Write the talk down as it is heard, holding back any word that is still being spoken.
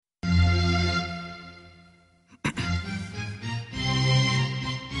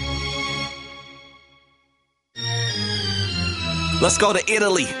Let's go to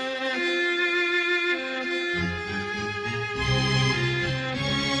Italy.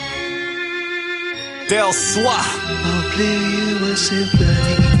 Delswa. I'll play you a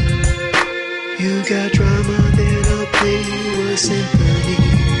symphony. You got drama, then I'll play you a symphony.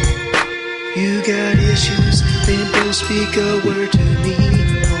 You got issues, then don't speak a word to me.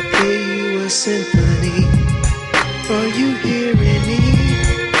 I'll play you a symphony. Are you hearing me?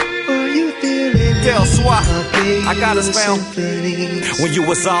 Are you feeling me? Delswa, I got us, fam. When you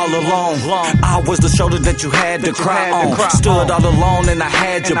was all alone, I was the shoulder that you had to cry on. Stood all alone and I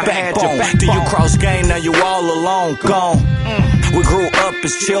had your backbone. Till you cross game, now you all alone, gone. We grew up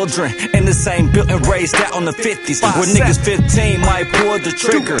as children in the same building, raised out on the 50s. When niggas 15 might pull the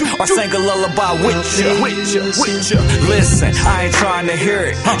trigger or sing a lullaby with ya. Listen, I ain't trying to hear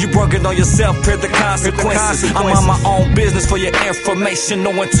it. You broke it on yourself, fear the consequences. I'm on my own business for your information.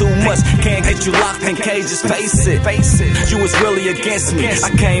 Knowing too much can't get you locked in cages. Face it, you was really against me. I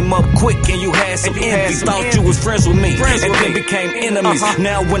came up quick and you had some envy. Thought you was friends with me and then became enemies.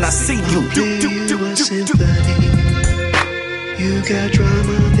 Now when I see you, you got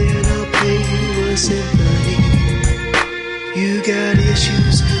drama, then I'll play you a symphony. You got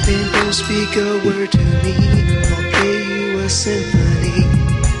issues, then don't speak a word to me. I'll play you a symphony.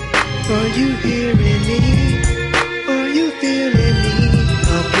 Are you hearing me? Are you feeling me?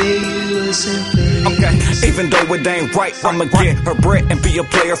 I'll play you a symphony. Okay, even though it ain't right, I'ma get her bread and be a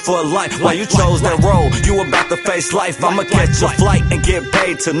player for life. While you chose that role, you about to face life. I'ma catch a flight and get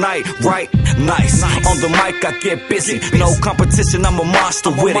paid tonight, right? Nice. On the mic, I get busy. No competition, I'm a monster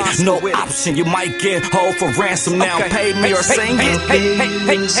with it. No option, you might get hold for ransom now. Pay me or sing it.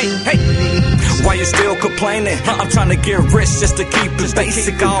 Hey. Why you still complaining? I'm trying to get rich just to keep it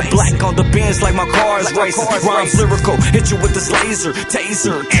basic. All black on the Benz like my car is racing. Rhymes lyrical, hit you with this laser,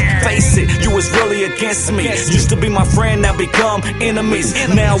 taser. Face it, you was really against me. Used to be my friend, now become enemies.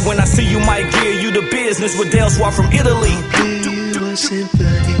 Now when I see you, might give you the business with Delswa from Italy. A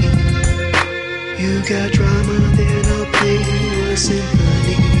symphony. You got drama, then I'll play you a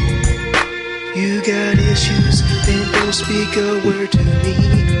symphony. You got issues, then don't speak a word to me.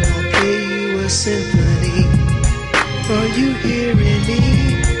 I'll play you a symphony. Are you hearing me?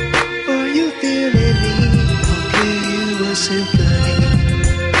 Are you feeling me? I'll play you a symphony.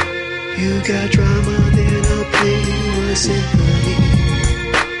 You got drama, then I'll play you a symphony.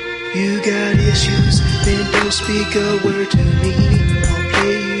 You got issues, then don't speak a word to me. I'll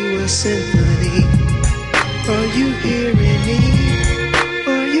play you a symphony. Are you hearing me?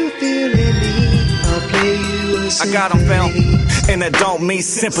 Are you feeling me? I'll play you a symphony. I got 'em, fam. And that don't mean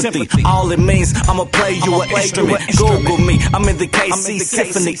sympathy. All it means, I'ma play you an instrument. Google me, I'm in the KC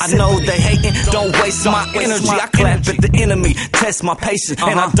Symphony. I know they hating, don't waste my energy. I clap at the enemy, test my patience.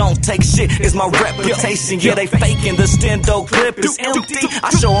 And I don't take shit, it's my reputation. Yeah, they faking, the stendo clip is empty.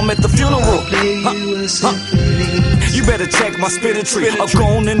 I show them at the funeral. You better check my spiritry. I'm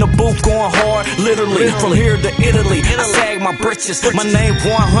going in the booth, going hard, literally. From here to Italy, I sag my britches. My name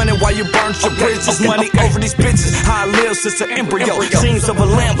 100 while you burnt your bridges. Money over these bitches, how I live since an embryo. Dreams of a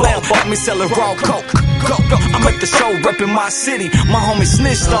Lambo, got me selling raw coke. I'm at the show, repping my city. My homie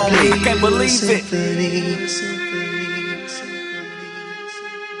snitched on me, I can't believe it.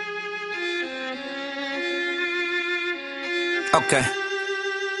 Okay.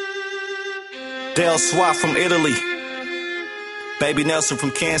 Delswa from Italy. Baby Nelson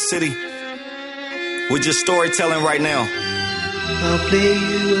from Kansas City. We're just storytelling right now. I'll play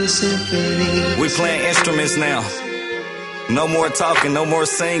you a symphony. We playing instruments now. No more talking, no more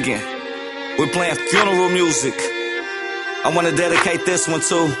singing. We're playing funeral music. I want to dedicate this one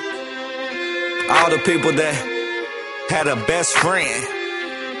to all the people that had a best friend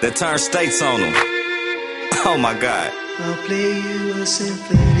that turned states on them. Oh my God. I'll play you a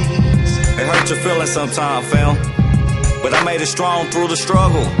symphony. It hurt your feelings sometimes, fam. But I made it strong through the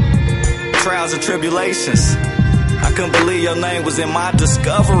struggle, trials and tribulations. I couldn't believe your name was in my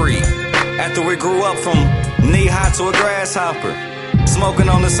discovery. After we grew up from knee-high to a grasshopper, smoking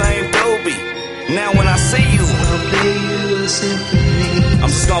on the same doobie. Now when I see you, I'll play you a symphony. I'm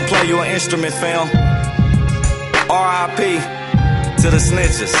just gonna play you an instrument, fam. R.I.P. to the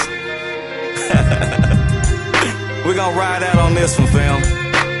snitches. We're gonna ride out on this one, fam.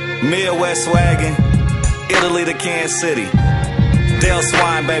 Midwest swaggin', Italy to Kansas City.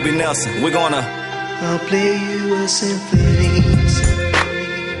 Delswa and Baby Nelson, we're gonna I'll play you a symphony.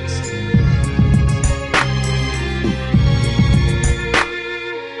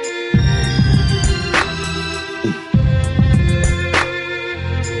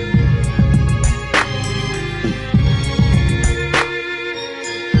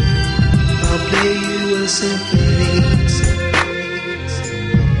 I'll play you a symphony.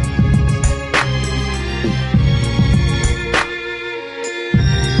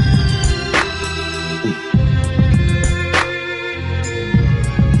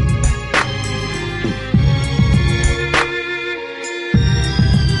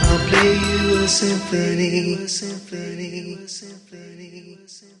 symphony.